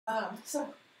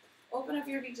So open up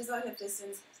your feet just about hip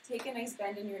distance. Take a nice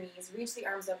bend in your knees. Reach the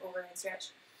arms up overhead stretch.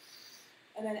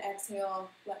 And then exhale,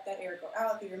 let that air go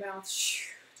out through your mouth.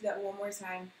 Do that one more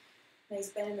time. Nice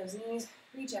bend in those knees.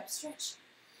 Reach up, stretch.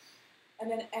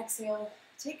 And then exhale,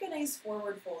 take a nice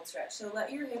forward fold stretch. So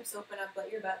let your hips open up,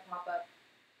 let your butt pop up.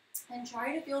 And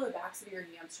try to feel the backs of your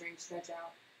hamstrings stretch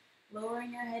out.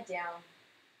 Lowering your head down.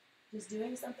 Just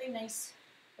doing something nice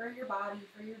for your body,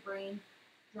 for your brain.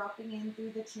 Dropping in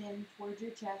through the chin towards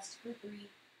your chest for 3,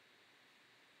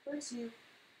 for 2,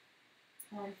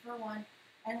 and for 1.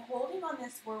 And holding on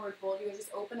this forward fold, you would just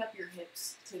open up your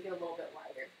hips, take it a little bit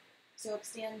wider. So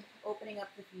extend, opening up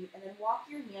the feet, and then walk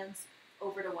your hands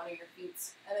over to one of your feet.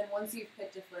 And then once you've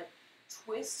picked a foot,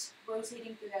 twist,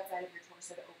 rotating through that side of your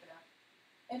torso to open up.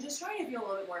 And just trying to feel a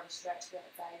little bit more of a stretch to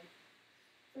that side.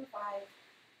 For 5,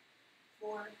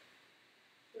 4,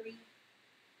 3,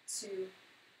 2,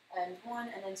 and 1,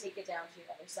 and then take it down to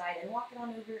your other side and walk it on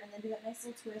over, and then do that nice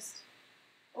little twist,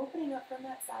 opening up from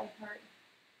that side part,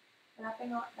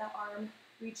 wrapping up that arm,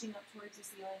 reaching up towards the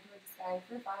ceiling, towards the sky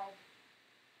for 5,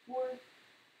 4,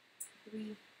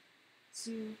 3,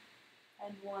 2,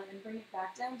 and 1, and bring it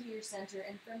back down to your center.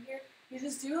 And from here, you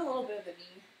just do a little bit of a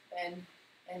knee bend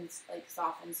and like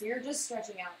soften. So you're just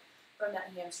stretching out from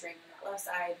that hamstring on that left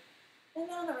side, and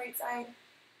then on the right side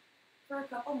for a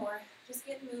couple more. Just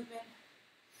get movement.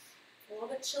 A little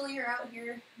bit chillier out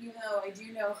here, even though I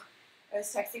do know, I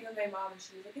was texting with my mom and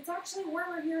she was like, it's actually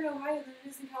warmer here in Ohio than it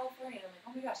is in California. And I'm like,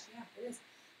 oh my gosh, yeah, it is.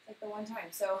 It's like the one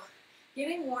time. So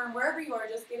getting warm, wherever you are,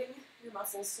 just getting your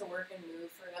muscles to work and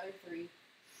move for another 3,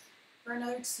 for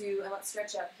another 2, and let's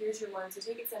stretch up. Here's your 1. So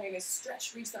take it center, you guys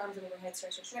stretch, reach the arms overhead,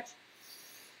 stretch, stretch, stretch.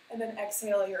 And then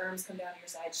exhale, your arms come down to your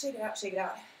side. Shake it out, shake it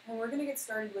out. And we're going to get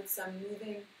started with some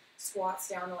moving squats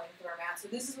down the length of our mat. So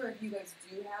this is where if you guys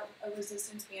do have a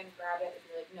resistance band, grab it. If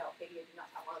you're like, no, Katie, I do not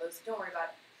have one of those, don't worry about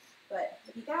it. But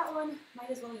if you got one, might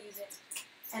as well use it.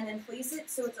 And then place it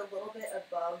so it's a little bit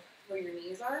above where your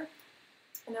knees are.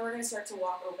 And then we're going to start to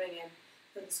walk opening in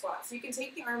for the squat. So you can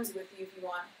take the arms with you if you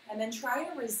want, and then try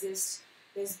to resist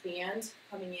this band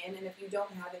coming in. And if you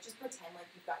don't have it, just pretend like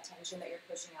you've got tension that you're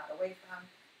pushing out away from.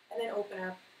 And then open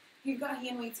up. If you've got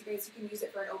hand weights, you guys, you can use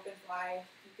it for an open fly.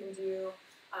 You can do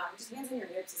just hands on your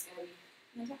hips is going to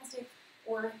be fantastic,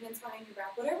 or hands behind your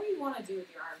back, whatever you want to do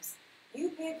with your arms. You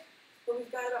pick, but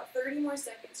we've got about 30 more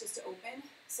seconds just to open,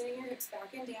 sitting your hips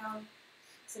back and down.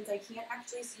 Since I can't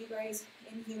actually see you guys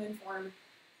in human form,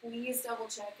 please double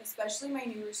check, especially my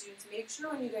newer students. Make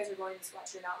sure when you guys are going to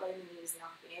squats, you're not letting the knees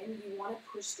knock in. You want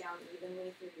to push down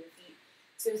evenly through your feet.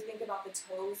 So think about the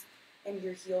toes and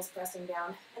your heels pressing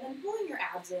down, and then pulling your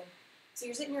abs in. So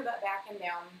you're sitting your butt back and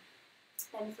down.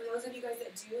 And for those of you guys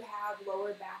that do have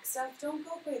lower back stuff, don't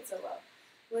go quite so low.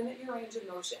 Limit your range of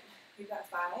motion. We've got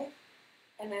 5,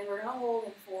 and then we're going to hold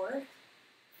in 4,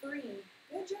 3,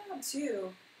 good job,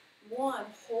 2, 1.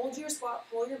 Hold your squat,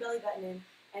 pull your belly button in,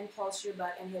 and pulse your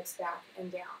butt and hips back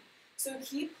and down. So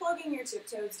keep plugging your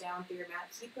tiptoes down through your mat.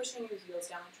 Keep pushing your heels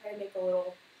down. Try to make a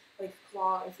little like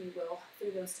claw, if you will,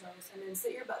 through those toes. And then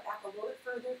sit your butt back a little bit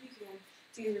further if you can.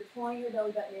 So you're pulling your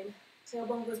belly button in,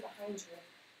 tailbone goes behind you.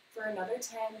 For another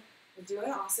 10, we're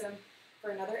doing awesome.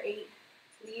 For another 8,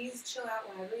 please chill out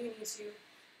whenever you need to.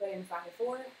 But in 5,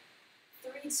 4,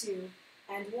 3, 2,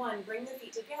 and 1, bring the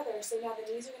feet together. So now the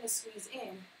knees are going to squeeze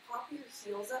in. Pop your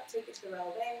heels up, take it to the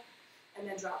releve, and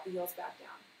then drop the heels back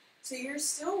down. So you're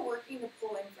still working to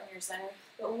pull in from your center,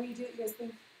 but when we do it, you guys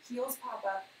think heels pop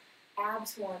up,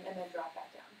 abs form, and then drop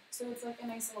back down. So it's like a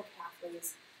nice little calf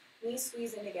raise. Knees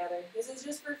squeeze in together. This is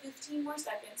just for 15 more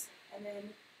seconds, and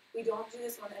then we don't do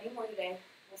this one anymore today.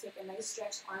 We'll take a nice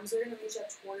stretch. Arms are going to reach up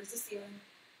towards the ceiling.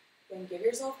 Then give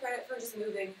yourself credit for just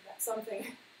moving. That's something.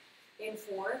 In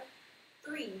 4,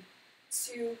 3,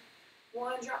 2,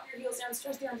 1. Drop your heels down.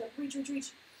 Stretch the arms up. Reach, reach, reach.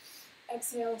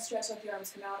 Exhale. Stretch, let the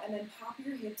arms come out. And then pop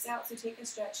your hips out. So take a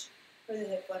stretch for the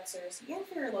hip flexors and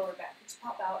for your lower back. Just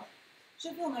pop out.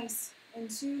 Should feel nice. In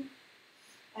 2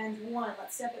 and 1.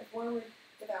 Let's step it forward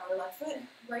with our left foot.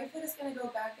 Right foot is going to go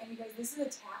back. And you guys, this is a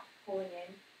tap pulling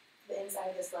in the inside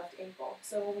of this left ankle.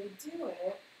 So when we do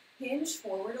it, hinge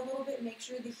forward a little bit, make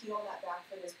sure the heel on that back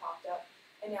foot is popped up,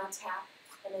 and now tap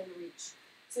and then reach.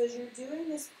 So as you're doing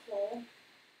this pull,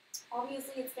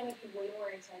 obviously it's going to be way more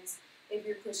intense if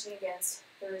you're pushing against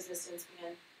the resistance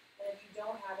band. And if you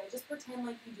don't have it, just pretend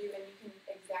like you do, and you can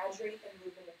exaggerate the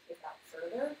movement and kick out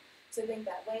further. So think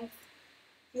that length,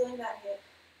 feeling that hip,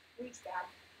 reach back,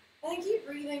 and then keep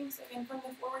breathing. So again, from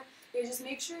the forward, you just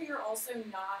make sure you're also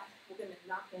not going to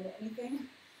knock into anything,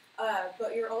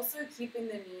 but you're also keeping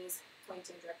the knees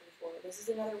pointing directly forward. This is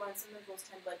another one. Some of those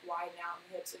tend to like widen out in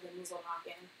the hips, or the knees will knock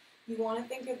in. You want to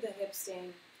think of the hips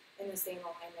staying in the same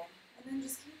alignment, and then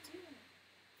just keep doing it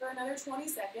for another 20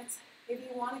 seconds. If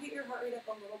you want to get your heart rate up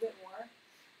a little bit more,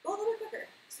 go a little bit quicker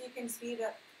so you can speed it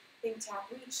up. Think tap,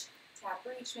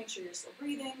 reach, make sure you're still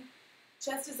breathing.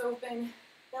 Chest is open,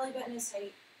 belly button is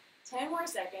tight. 10 more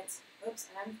seconds. Oops,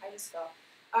 and I just fell.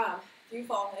 If you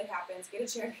fall, it happens. Get a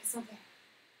chair, get something.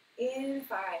 In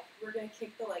 5, we're going to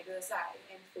kick the leg to the side.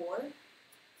 In 4,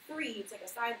 3, it's like a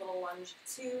side little lunge.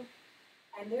 2,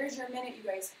 and there's your minute, you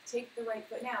guys. Take the right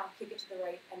foot now, kick it to the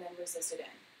right, and then resist it in.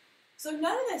 So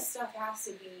none of this stuff has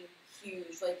to be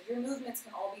huge. Like, your movements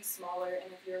can all be smaller,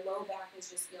 and if your low back is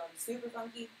just feeling super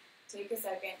funky, take a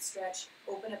second, stretch,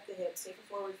 open up the hips, take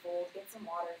a forward fold, get some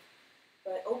water.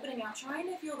 But opening out, trying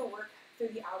to feel the work through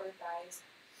the outer thighs,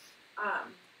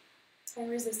 and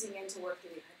resisting in to work through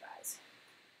the inner thighs.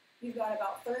 You've got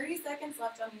about 30 seconds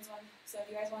left on these ones, so if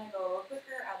you guys want to go a little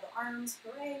quicker, add the arms,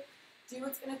 hooray, do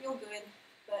what's going to feel good,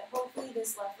 but hopefully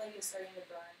this left leg is starting to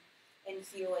burn and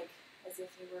feel like as if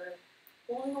you were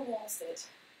holding a wall sit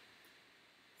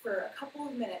for a couple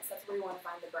of minutes. That's where you want to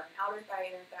find the burn. Outer thigh,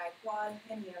 inner thigh, quad,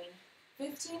 and healing.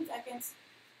 15 seconds.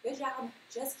 Good job.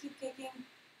 Just keep kicking.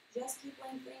 Just keep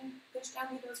lengthening. Push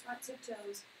down with those front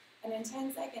tiptoes. And in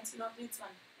 10 seconds, you don't have to do this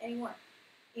one anymore.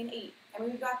 In 8. And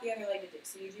we've got the other leg to do,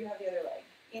 so you do have the other leg.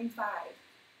 In 5.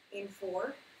 In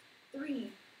 4.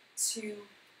 3. 2.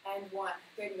 And 1.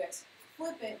 Good, you guys.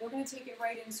 Flip it. We're going to take it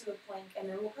right into a plank, and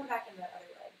then we'll come back into that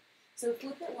other leg. So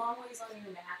flip it long ways on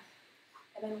your mat,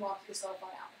 and then walk yourself on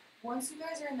out. Once you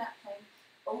guys are in that plank,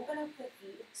 open up the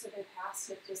feet so they're past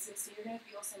hip distance. So you're going to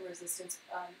feel some resistance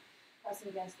pressing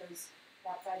against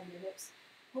that side of your hips.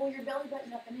 Pull your belly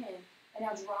button up and in, and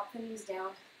now drop the knees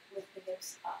down, lift the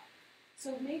hips up.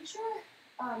 So make sure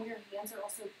your hands are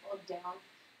also plugged down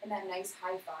in that nice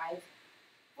high 5,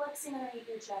 flexing underneath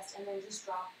your chest, and then just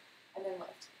drop and then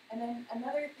lift. And then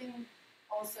another thing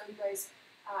also, you guys,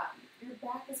 your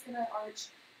back is going to arch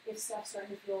if stuff's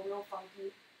starting to feel real funky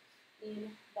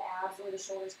in the abs or the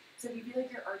shoulders. So if you feel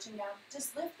like you're arching down,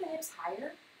 just lift the hips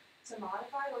higher to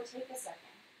modify, or take a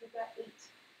second. We've got 8.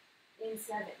 In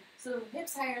 7. So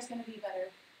hips higher is going to be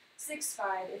better. 6,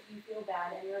 5 if you feel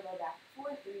bad and your low back. 4,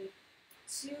 3,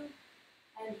 2,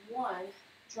 and 1.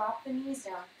 Drop the knees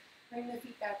down. Bring the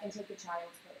feet back and take a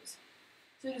child's pose.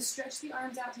 So to stretch the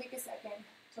arms out, take a second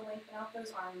to lengthen out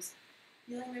those arms.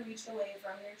 Feeling the reach away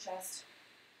from your chest.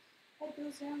 Head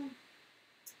goes down.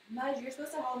 Nudge, you're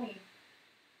supposed to hold me.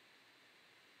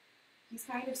 He's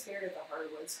kind of scared of the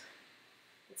hardwoods.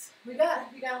 We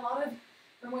got a lot of,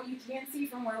 from what you can't see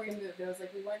from where we moved, it was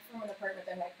like we went from an apartment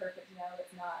that had carpet to now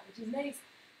it's not, which is nice,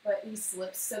 but he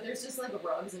slips, so there's just like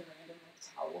rugs and random like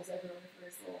towels everywhere for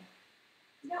his little,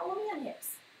 he's got one on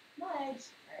hips. Nudge.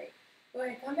 Alright, go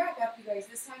ahead, come back up, you guys.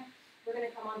 This time we're going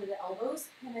to come onto the elbows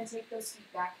and then take those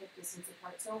feet back hip distance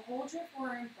apart. So hold your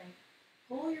forearm plank,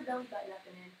 pull your belly button up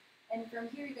and in, and from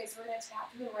here, you guys, we're going to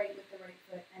tap to the right with the right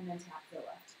foot and then tap to the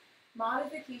left.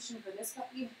 Modification for this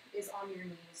puppy is on your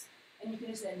knees, and you can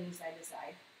just do knee side to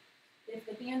side. If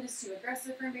the band is too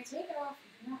aggressive for anybody, take it off.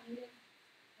 You do not need it.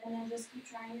 And then just keep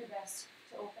trying your best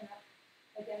to open up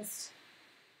against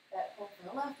that pull from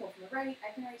the left, pull from the right.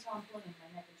 I can already tell I'm pulling in my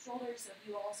neck and shoulders, so if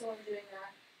you also are doing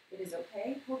that, it is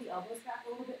okay. Pull the elbows back a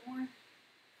little bit more.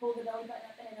 Pull the belly button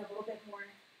up and in a little bit more.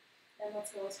 And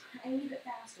let's go a tiny bit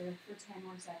faster for 10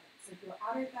 more seconds. So feel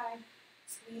outer thigh,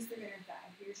 squeeze through inner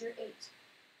thigh. Here's your 8.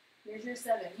 Here's your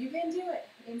 7. You can do it.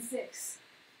 In 6.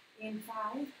 In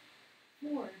 5,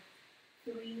 4,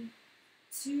 3,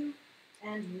 2,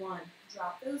 and 1.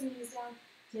 Drop those knees down.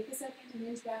 Take a second to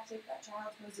hinge back. Take that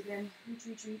child's pose again. Reach,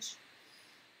 reach, reach.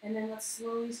 And then let's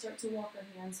slowly start to walk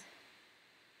our hands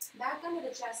back under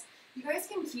the chest. You guys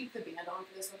can keep the band on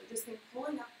for this one, but just think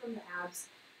pulling up from the abs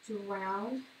to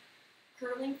round,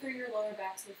 curling through your lower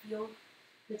back, so feel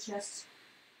the chest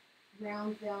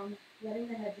round down, letting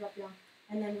the head drop down,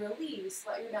 and then release.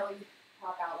 Let your belly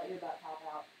pop out, let your butt pop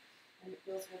out, and it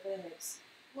goes with the hips.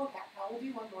 Little cat cow. We'll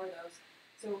do one more of those.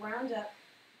 So round up,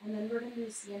 and then we're going to do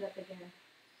stand up again.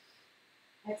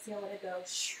 Exhale, let it go,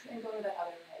 and go to the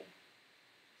other leg.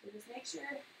 So just make sure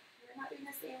we're not doing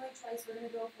the same leg twice. We're going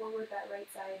to go forward that right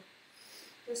side.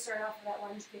 To start off with that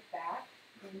lunge kick back.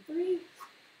 In 3,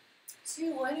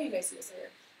 2, 1. I know you guys do this later.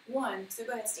 1. So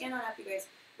go ahead, stand on up, you guys.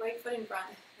 Right foot in front,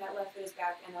 that left foot is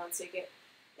back, and on take it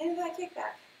into that kick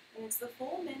back. And it's the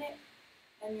full minute,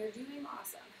 and you're doing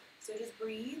awesome. So just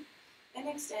breathe and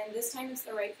extend. This time it's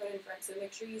the right foot in front, so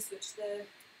make sure you switch the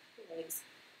legs.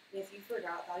 And if you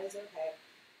forgot, that is okay.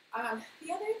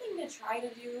 The other thing to try to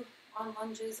do on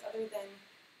lunges, other than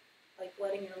like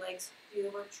letting your legs do the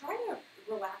work, try to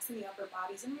relaxing the upper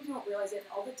body. Sometimes you don't realize it,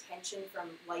 and all the tension from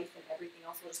life and everything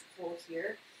else will just pull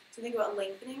here. So think about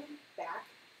lengthening back.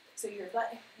 So your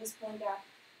butt is pulling back,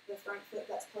 the front foot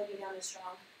that's plugging down is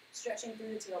strong, stretching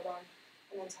through the tailbone,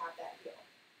 and then tap that heel.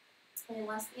 And in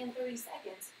less than 30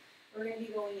 seconds, we're going to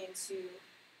be going into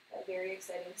a very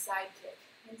exciting side kick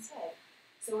instead.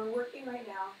 So we're working right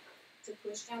now to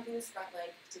push down through this front leg,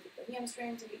 to get the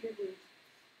hamstring, to get your glute,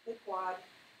 the quad,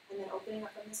 and then opening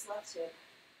up from this left hip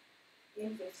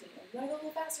in 15. And you want to go a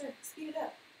little faster, speed it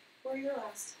up. For your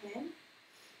last 10,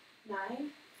 9,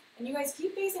 and you guys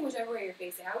keep facing whichever way you're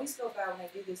facing. I always feel bad when I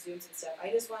do the zooms and stuff.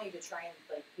 I just want you to try and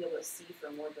like be able to see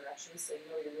from more directions so you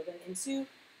know where you're moving. In 2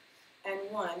 and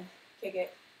 1, kick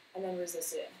it, and then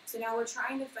resist it. So now we're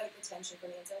trying to fight the tension from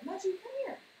the inside. Maji, come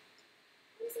here.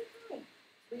 Come say hi.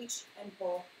 Reach and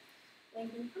pull.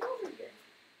 Lengthen. Come over here.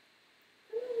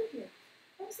 Come over here.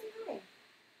 Come say hi.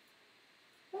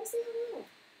 Come say hello.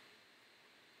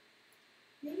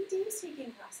 Maybe Dave's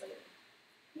taking class later.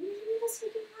 Maybe Dave's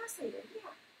taking class later.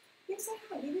 Yeah. Give say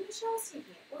hi. Maybe Michelle's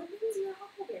taking it. Or Lindsay or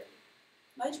Huckleberry.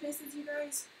 Mudge misses you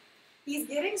guys. He's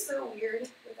getting so weird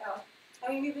without.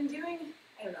 I mean, we've been doing.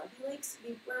 I don't know. He likes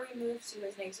where we moved to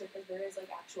is nicer because there is like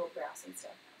actual grass and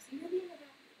stuff now. So you're being a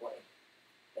happy boy.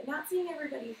 But not seeing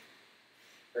everybody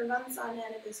for months on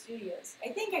end at the studios. I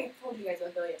think I told you guys a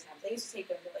billion times. I used to take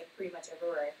him to like pretty much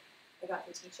everywhere I got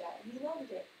to teach at, and he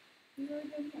loved it. He really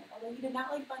did here. Although he did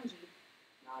not like bungee.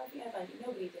 Not a fan of bungee.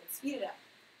 Nobody did. Speed it up.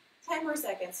 10 more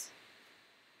seconds.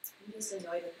 I'm just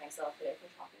annoyed with myself today for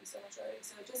talking so much already.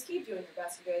 So just keep doing your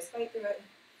best, you guys. Fight through it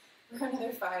for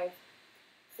another 5,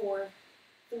 4,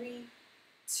 3,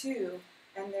 2,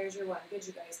 and there's your 1. Good,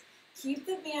 you guys. Keep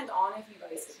the band on if you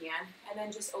guys can, and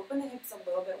then just open the hips a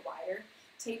little bit wider.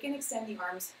 Take and extend the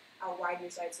arms out wide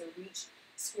your side, so reach,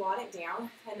 squat it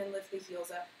down, and then lift the heels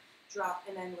up, drop,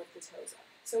 and then lift the toes up.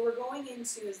 So we're going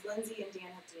into, as Lindsay and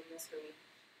Dan have done this for me,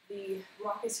 the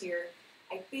rock is here.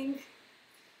 I think,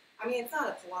 I mean, it's not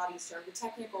a Pilates term. The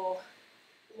technical,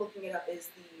 looking it up, is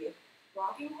the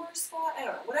rocking horse squat. I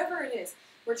don't know. Whatever it is,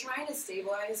 we're trying to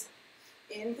stabilize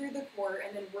in through the core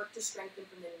and then work to strengthen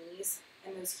from the knees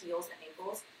and those heels and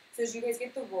ankles. So as you guys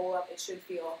get the roll up, it should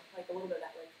feel like a little bit of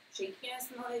that like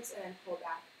shakiness in the legs and then pull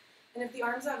back. And if the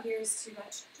arms out here is too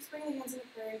much, just bring the hands in the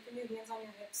prayer. You can do hands on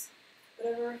your hips.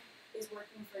 Whatever is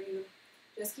working for you.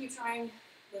 Just keep trying.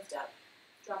 Lift up.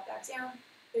 Drop back down.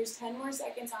 There's 10 more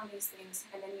seconds on these things,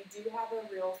 and then you do have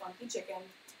a real funky chicken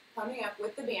coming up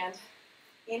with the band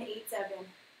in 8, 7,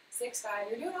 6, 5.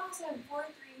 You're doing awesome. 4,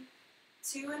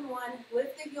 3, 2, and 1.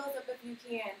 Lift the heels up if you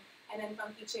can, and then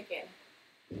funky chicken.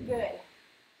 Good.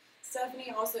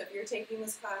 Stephanie, also, if you're taking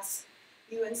this class,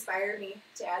 you inspired me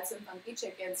to add some funky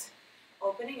chickens.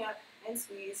 Opening up and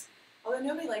squeeze. Although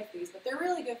nobody likes these, but they're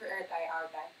really good for our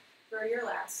guy. For your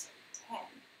last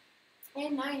 10.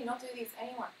 And 9, you don't do these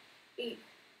anymore. 8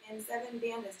 and 7,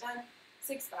 band is done.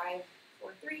 6, 5,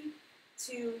 4, 3,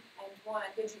 2, and 1.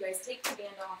 Good, you guys, take the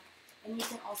band off, and you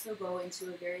can also go into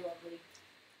a very lovely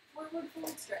forward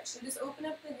fold stretch. So just open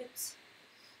up the hips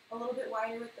a little bit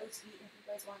wider with those feet if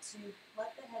you guys want to.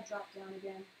 Let the head drop down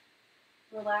again.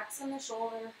 Relax in the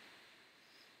shoulder.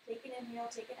 Take an inhale,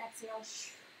 take an exhale.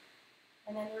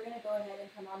 And then we're going to go ahead and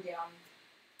come on down.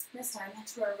 This time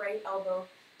to our right elbow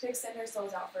to extend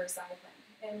ourselves out for a side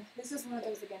plank. And this is one of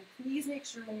those, again, please make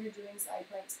sure when you're doing side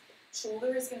planks,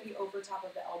 shoulder is going to be over top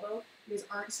of the elbow. You guys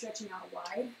aren't stretching out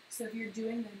wide. So if you're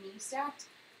doing the knee stacked,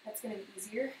 that's going to be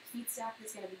easier. Feet stacked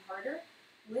is going to be harder.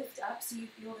 Lift up so you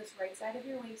feel this right side of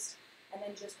your waist, and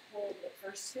then just hold it.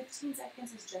 First 15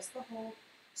 seconds is just the hold,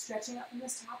 stretching up from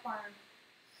this top arm,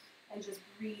 and just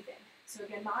breathing. So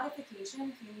again, modification,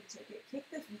 if you need to take it, kick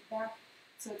the feet back,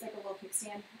 so it's like a little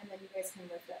kickstand, and then you guys can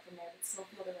lift up from there, but still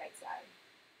feel the right side.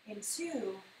 In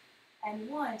 2 and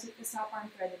 1, take this top arm,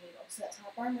 thread the needle. So that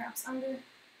top arm wraps under,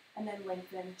 and then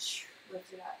lengthen,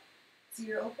 lift it up. So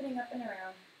you're opening up and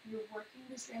around, you're working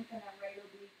to strengthen that right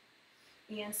oblique,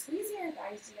 and squeezing your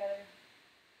thighs together,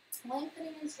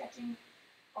 lengthening and stretching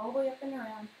all the way up and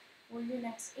around for your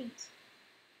next 8.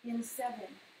 In 7,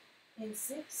 in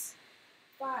 6,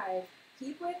 5,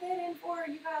 keep with it, in 4,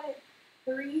 you got it,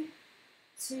 3,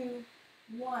 2,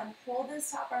 1. Hold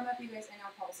this top arm up, you guys, and now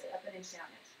pulse it up an inch, down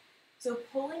an inch. So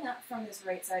pulling up from this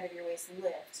right side of your waist,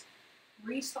 lift.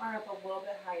 Reach the arm up a little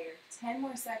bit higher. 10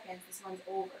 more seconds, this one's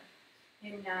over.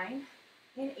 In 9,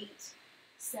 in 8,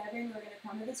 7, we're going to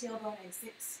come to the tailbone in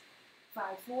 6,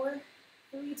 5, 4,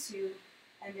 3, 2,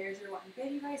 and there's your 1.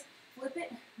 Good, you guys? Flip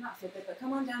it, not flip it, but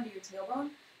come on down to your tailbone.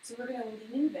 So we're going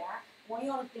to lean back. I want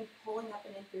you all to think pulling up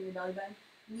and in through your belly button.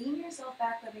 Lean yourself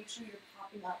back, but make sure you're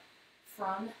popping up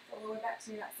from the lower back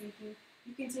so you're not sinking.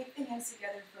 You can take the hands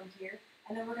together from here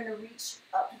And then we're going to reach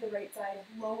up to the right side,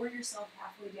 lower yourself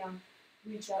halfway down,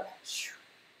 reach up,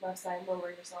 left side, lower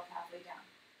yourself halfway down.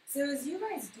 So as you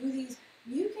guys do these,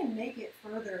 you can make it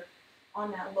further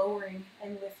on that lowering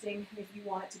and lifting if you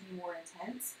want it to be more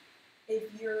intense. If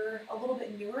you're a little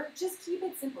bit newer, just keep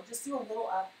it simple. Just do a little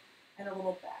up and a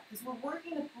little back, because we're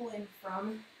working to pull in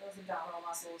from those abdominal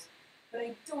muscles. But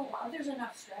I don't want, there's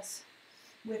enough stress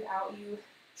without you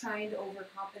trying to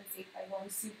overcompensate by going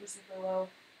super, super low.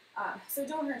 So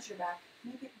don't hurt your back.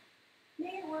 Make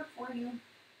it work for you.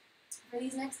 For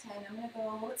these next 10, I'm going to go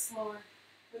a little bit slower.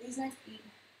 For these next 8,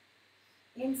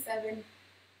 in 7,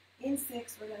 in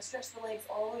 6, we're going to stretch the legs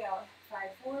all the way out. 5,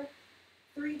 4,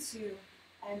 3, 2,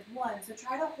 and 1. So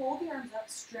try to hold the arms up,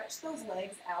 stretch those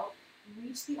legs out,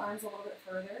 reach the arms a little bit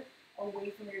further away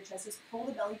from your chest. Just pull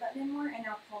the belly button in more, and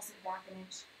now pulse it back an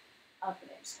inch, up an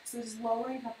inch. So just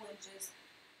lowering a couple inches,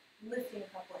 lifting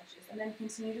a couple inches, and then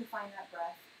continue to find that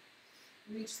breath.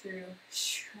 Reach through,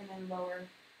 and then lower,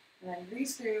 and then reach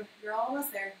through. You're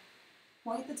almost there.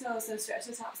 Point the toes, so stretch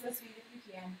the tops of the feet if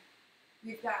you can.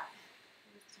 You've got,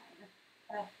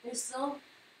 there's still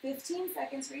 15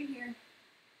 seconds right here.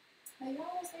 But you're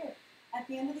almost there. At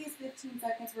the end of these 15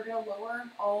 seconds, we're going to lower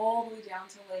all the way down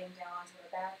to laying down onto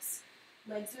our backs.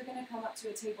 Legs are going to come up to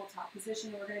a tabletop position,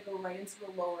 and we're going to go right into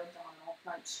a lower abdominal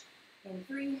crunch. In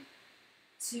 3,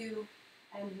 2,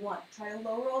 and 1. Try to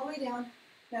lower all the way down.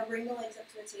 Now bring the legs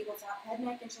up to a tabletop. Head,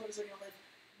 neck, and shoulders are going to lift.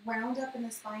 Round up in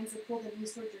the spine, so pull the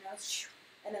knees towards your nose.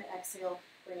 And then exhale,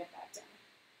 bring it back down.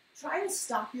 Try to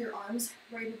stop your arms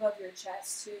right above your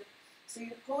chest, too. So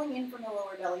you're pulling in from the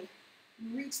lower belly.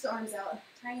 Reach the arms out,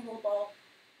 tiny little ball,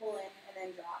 pull in, and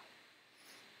then drop.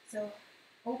 So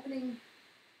opening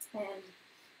and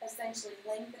essentially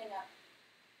lengthening up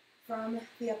from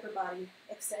the upper body,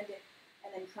 extend it,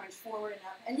 and then crunch forward and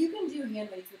up. And you can do hand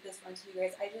weights with this one too,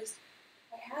 guys.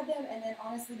 I had them, and then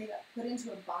honestly they got put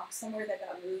into a box somewhere that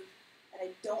got moved. And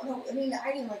I don't know, I mean,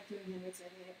 I didn't like doing hand weights or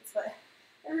anything, but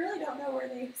I really don't know where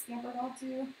they scampered off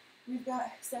to. We've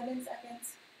got 7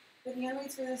 seconds. The hand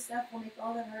weights for this stuff will make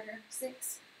all that harder.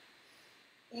 6,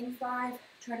 in 5,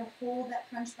 try to hold that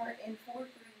crunch part. In 4, 3,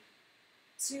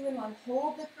 2, and 1.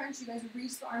 Hold the crunch. You guys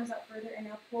reach the arms out further, and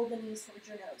now pull the knees towards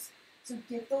your nose. So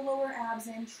get the lower abs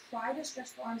in. Try to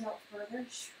stretch the arms out further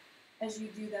as you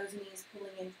do those knees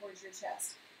pulling in towards your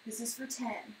chest. This is for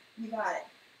 10. You got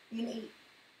it. In 8,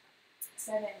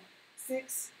 7,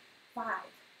 6, 5,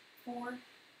 4,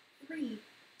 3,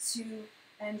 2,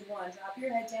 and 1. Drop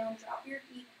your head down. Drop your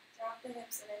feet. Drop the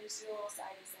hips, and then just do a little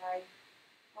side to side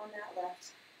on that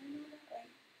left and on that right.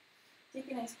 Take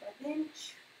a nice breath in,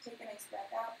 take a nice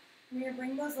breath out. We're going to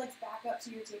bring those legs back up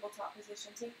to your tabletop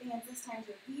position. Take the hands this time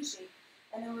to a V shape,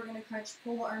 and then we're going to crunch,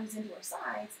 pull the arms into our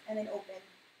sides, and then open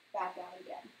back out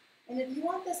again. And if you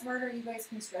want this harder, you guys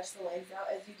can stretch the legs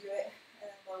out as you do it, and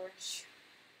then lower.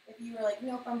 If you were like,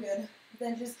 nope, I'm good,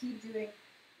 then just keep doing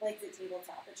legs at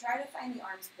tabletop. But try to find the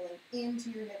arms pulling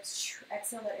into your hips.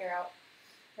 Exhale, let air out.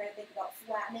 Try to think about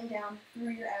flattening down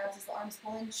through your abs as the arms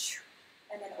pull in,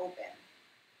 and then open.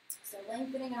 So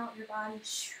lengthening out your body,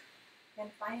 and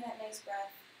find that nice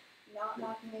breath, not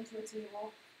knocking into a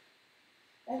table.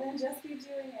 And then just keep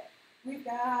doing it. We've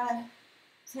got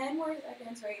 10 more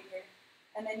seconds right here.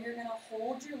 And then you're going to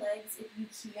hold your legs, if you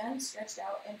can, stretched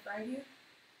out in front of you.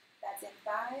 That's in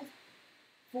 5,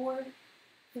 4,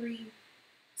 3,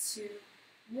 2,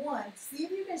 1. See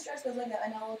if you can stretch those legs out,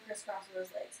 and now we'll crisscross those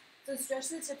legs. So stretch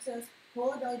the tip toes,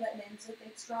 pull the belly button in, so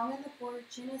think strong in the core,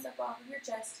 chin is up off of your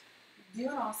chest. You're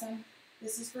doing awesome.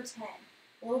 This is for 10.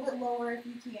 A little bit lower if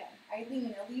you can.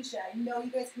 Eileen, Alicia, I know you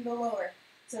guys can go lower.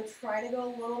 So try to go a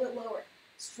little bit lower.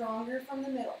 Stronger from the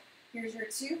middle. Here's your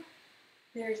 2.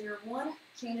 There's your 1.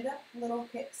 Chain it up, little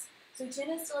kicks. So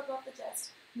chin is still up off the chest.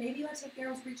 Maybe you want to take the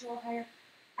arms, reach a little higher.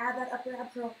 Add that upper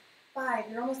ab curl. 5.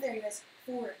 You're almost there, you guys.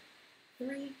 4,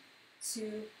 3,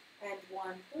 2, and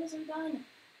 1. Those are done.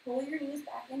 Pull your knees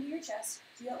back into your chest.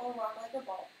 Do that little rock like a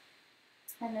ball.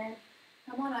 And then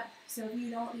come on up. So if you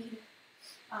don't need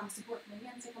support from the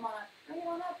hands, so come on up. Bring it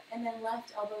on up. And then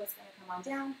left elbow is going to come on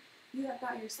down. You have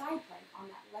got your side plank on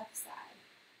that left side.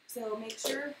 So make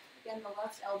sure, again, the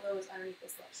left elbow is underneath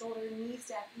this left shoulder. Knees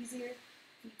stacked easier.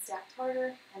 Feet stacked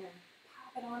harder. And then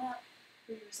pop it on up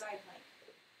for your side plank.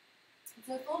 It's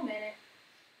a full minute.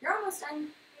 You're almost done.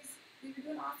 You're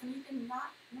doing awesome. You can not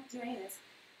do any of this.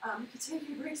 You can take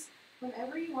your breaks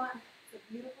whenever you want. It's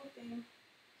a beautiful thing.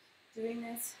 Doing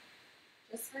this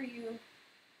just for you.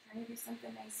 Trying to do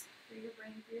something nice for your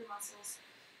brain, for your muscles.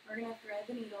 We're going to thread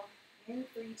the needle in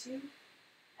 3, 2,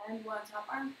 and 1. Top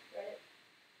arm, thread it,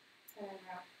 and then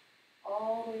wrap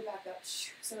all the way back up.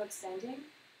 So extending,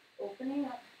 opening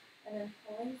up, and then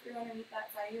pulling through underneath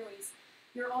that side of your waist.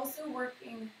 You're also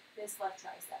working this left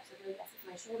tricep. So if you're like, yes, it's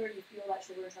my shoulder, you feel that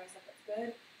shoulder tricep, that's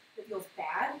good. If it feels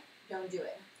bad, don't do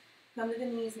it. Come to the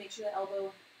knees, make sure the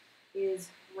elbow is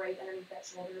right underneath that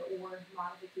shoulder, or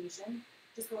modification,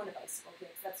 just go into bicycle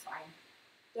kicks, that's fine.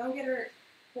 Don't get hurt.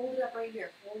 Hold it up right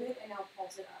here. Hold it and now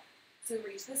pulse it up. So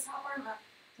reach this top arm up,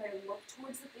 try to look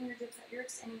towards the fingertips that you're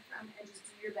extending from, and just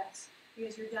do your best.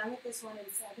 Because you're done with this one in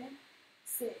 7,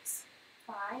 6,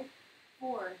 5,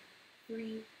 4,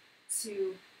 3,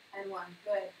 2, and 1.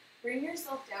 Good. Bring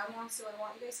yourself down now, so I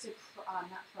want you guys to,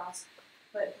 not cross,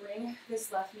 but bring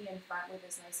this left knee in front with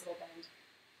this nice little bend.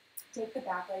 Take the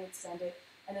back leg, extend it,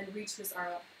 and then reach this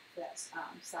arm up for that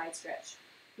side stretch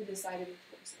to the side of your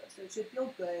torso. So it should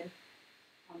feel good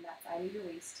on that side of your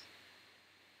waist.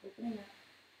 Opening up.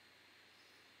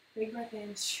 Big breath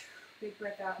in, big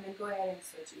breath out, and then go ahead and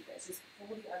switch, you guys. Just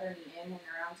pull the other knee in and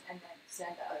around, and then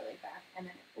extend the other leg back, and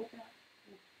then open up.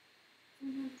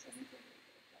 Sometimes it doesn't feel very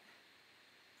good, but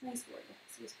it's nice for you.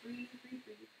 So just breathe, breathe,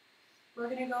 breathe. We're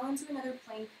going to go into another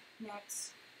plank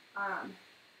next, and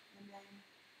then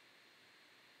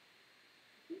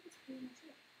I think that's pretty much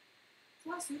it. It's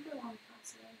not super long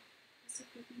class today. Just a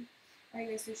quickie. Alright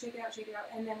guys, so shake it out,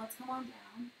 and then let's come on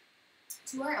down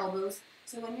to our elbows.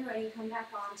 So when you're ready, come back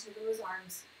on to those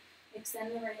arms.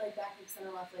 Extend the right leg back, extend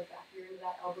the left leg back. You're into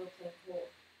that elbow plank hold.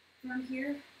 From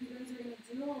here, you guys are going to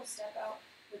do a little step out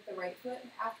with the right foot.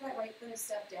 After that right foot is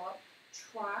stepped out,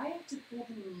 try to pull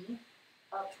the knee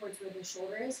up towards where the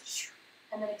shoulder is,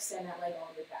 and then extend that leg all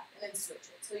the way back, and then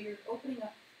switch it. So you're opening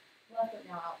up left foot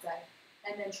now outside,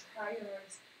 and then try your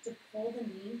best to pull the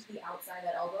knee to the outside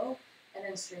of that elbow, and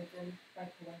then strengthen by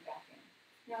pulling back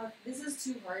in. Now, if this is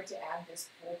too hard to add this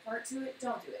pull part to it,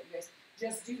 don't do it. You guys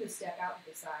just do the step out to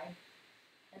the side,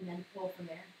 and then pull from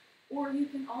there. Or you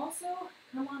can also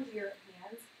come onto your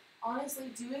hands. Honestly,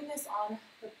 doing this on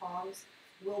the palms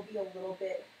will be a little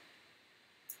bit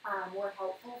more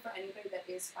helpful for anybody that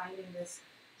is finding this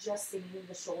just singing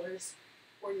the shoulders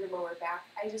or your lower back.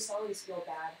 I just always feel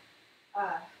bad.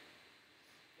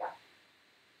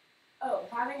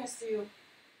 Having us do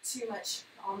too much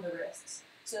on the wrists.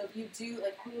 So if you do,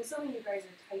 like, I mean, some of you guys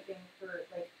are typing for,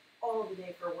 like, all of the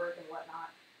day for work and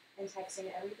whatnot, and texting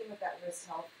and everything with that wrist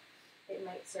help, it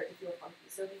might start to feel funky.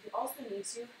 So if you also need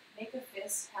to, make a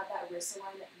fist, have that wrist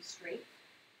alignment be straight,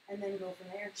 and then go from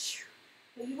there.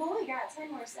 But you've only got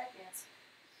 10 more seconds.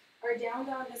 Our down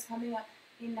dog is coming up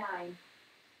in 9.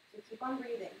 So keep on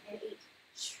breathing. In 8.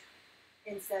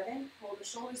 In 7, hold the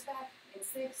shoulders back. In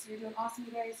 6, you're doing awesome,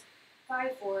 you guys.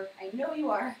 5, 4, I know you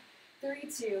are. 3,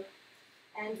 2,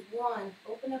 and 1.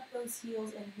 Open up those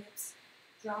heels and hips.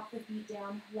 Drop the feet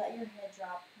down. Let your head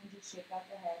drop and just shake out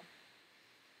the head.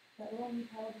 That little knee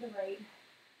pedal to the right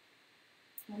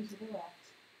and to the left.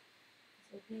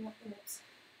 Just opening up the hips.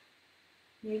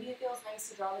 Maybe it feels nice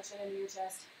to draw the chin into your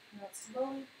chest. Now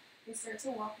slowly, you start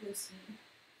to walk those feet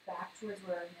back towards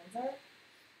where our hands are,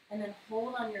 and then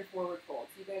hold on your forward fold.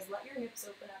 So you guys let your hips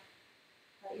open up,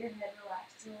 let your head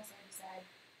relax, roll side to side.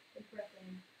 Big breath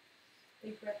in,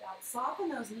 big breath out. Soften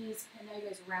those knees, and now you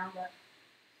guys round up.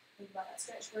 Think about that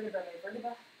stretch, vertebra by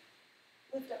vertebra.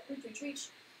 Lift up, reach, reach, reach.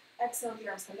 Exhale, the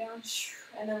arms come down,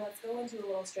 and then let's go into a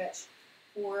little stretch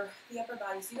for the upper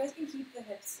body. So you guys can keep the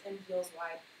hips and heels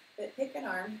wide. But pick an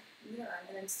arm, either arm,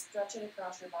 and then stretch it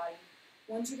across your body.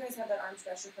 Once you guys have that arm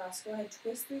stretched across, go ahead,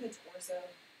 twist through the torso,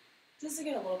 just to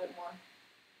get a little bit more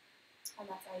on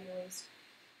that side of your waist.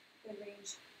 Good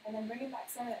range. And then bring it back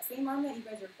center. That same arm that you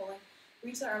guys are pulling,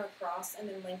 reach that arm across, and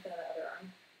then lengthen the other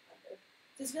arm under.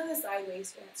 Just feel the side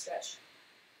waist and stretch.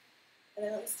 And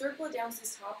then let's circle it down to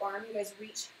this top arm. You guys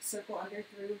reach, circle under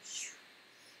through,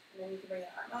 and then you can bring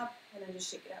that arm up, and then just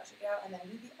shake it out, and then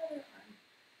do the other arm.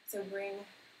 So bring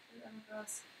your arm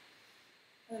across,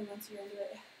 and then once you're into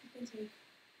it, you can take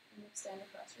and extend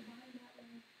across your body that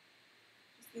way.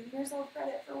 Just giving yourself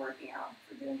credit for working out,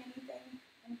 for doing anything.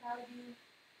 I'm proud of you.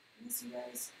 I miss you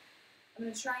guys. I'm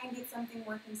going to try and get something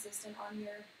more consistent on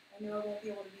here. I know I won't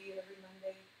be able to be every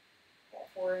Monday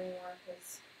at 4 anymore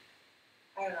because,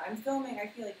 I don't know, I'm filming. I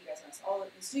feel like you guys know all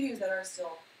of the studios that are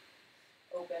still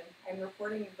open. I'm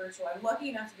recording in virtual. I'm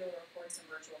lucky enough to be able to record some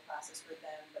virtual classes for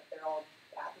them, but they're all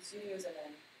at the studios, and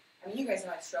then, I mean, you guys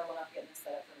know I struggle enough getting this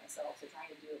set up for myself, so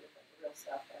trying to do it with like the real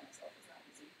stuff by myself is not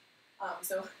easy.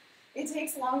 So it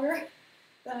takes longer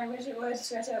than I wish it would to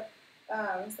stretch up.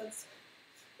 So that's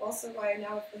also why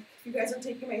now, if you guys are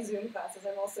taking my Zoom classes,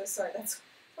 I'm also sorry. That's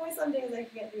why some days I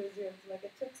can't do a Zoom. Like,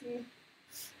 it took me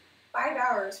 5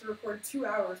 hours to record 2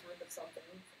 hours worth of something.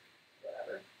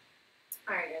 Whatever.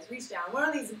 All right, guys, reach down. One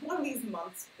of these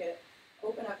months, get it.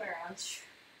 Open up and around.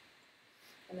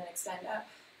 And then extend up,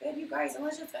 Good, you guys. And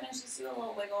let's just finish. Just do a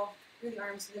little wiggle through the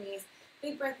arms to the knees.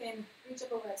 Big breath in. Reach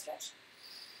up, overhead stretch.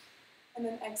 And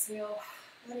then exhale.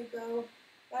 Let it go.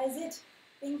 That is it.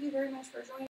 Thank you very much for joining.